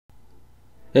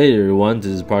Hey everyone,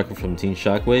 this is Parker from Team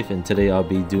Shockwave, and today I'll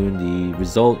be doing the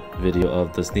result video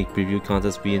of the sneak preview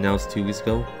contest we announced 2 weeks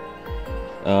ago.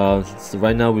 So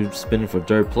right now we're spinning for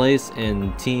 3rd place,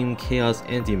 and Team Chaos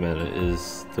Antimatter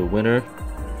is the winner.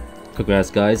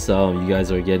 Congrats guys, you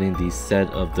guys are getting the set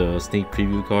of the sneak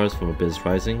preview cards from Abyss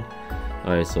Rising.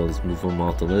 Alright, so let's move them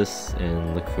off the list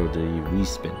and look for the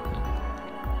respin.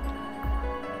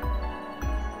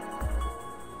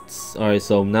 Alright,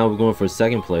 so now we're going for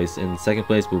 2nd place, and 2nd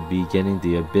place will be getting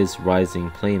the Abyss Rising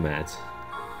playmat.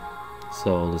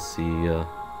 So let's see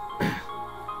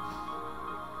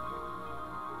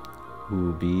who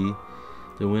will be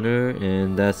the winner,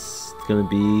 and that's gonna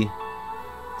be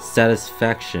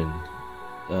Satisfaction.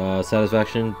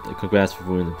 Satisfaction, congrats for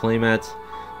winning the playmat.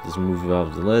 Just move it out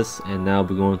of the list, and now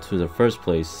we're going to the 1st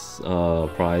place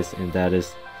prize, and that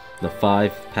is the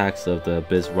 5 packs of the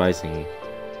Abyss Rising.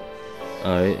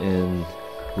 Alright, and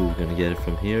we're gonna get it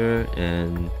from here,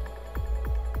 and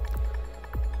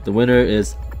the winner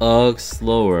is Ugg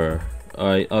Slower.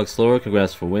 Alright, Ugg Slower,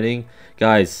 congrats for winning.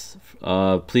 Guys,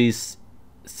 please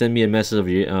send me a message of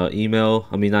your email,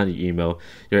 not your email,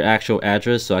 your actual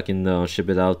address, so I can ship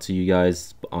it out to you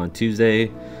guys on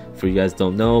Tuesday. For you guys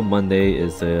don't know, Monday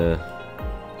is a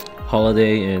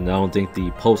holiday, and I don't think the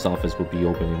post office will be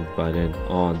opening by then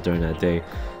during that day.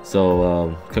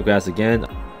 So congrats again.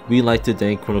 We'd like to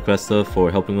thank Chrono Cresta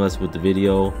for helping us with the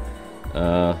video.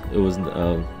 It was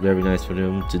very nice for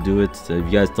them to do it. So if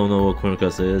you guys don't know what Chrono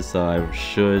Cresta is, I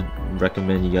should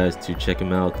recommend you guys to check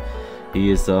him out. He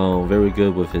is very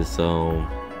good with his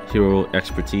hero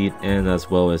expertise, and as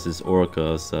well as his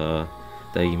orcas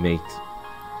that he makes.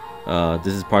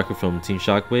 This is Parker from Team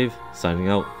Shockwave, signing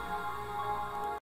out.